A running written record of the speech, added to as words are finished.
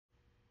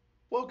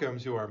Welcome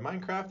to our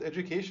Minecraft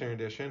Education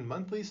Edition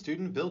monthly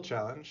student build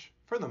challenge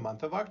for the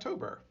month of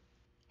October.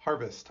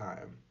 Harvest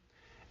time.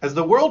 As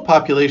the world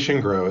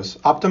population grows,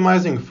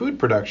 optimizing food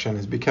production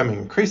is becoming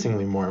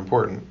increasingly more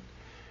important.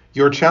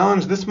 Your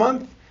challenge this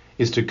month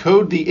is to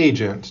code the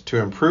agent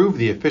to improve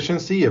the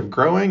efficiency of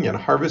growing and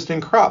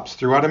harvesting crops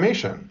through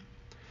automation.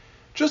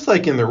 Just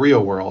like in the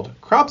real world,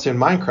 crops in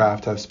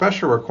Minecraft have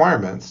special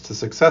requirements to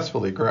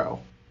successfully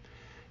grow.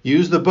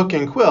 Use the book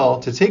and quill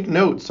to take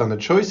notes on the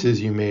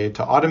choices you made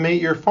to automate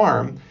your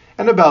farm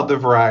and about the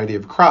variety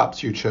of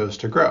crops you chose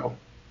to grow.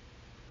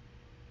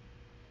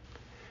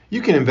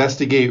 You can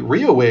investigate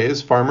real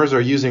ways farmers are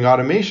using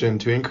automation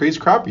to increase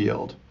crop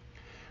yield.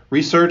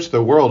 Research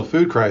the world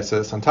food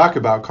crisis and talk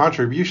about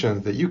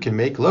contributions that you can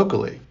make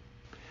locally.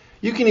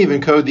 You can even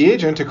code the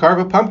agent to carve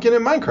a pumpkin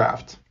in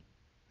Minecraft.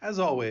 As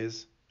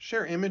always,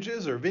 share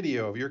images or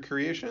video of your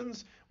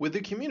creations with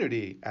the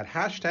community at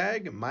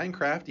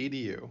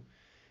 #MinecraftEDU.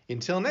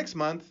 Until next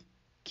month,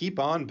 keep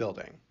on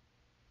building.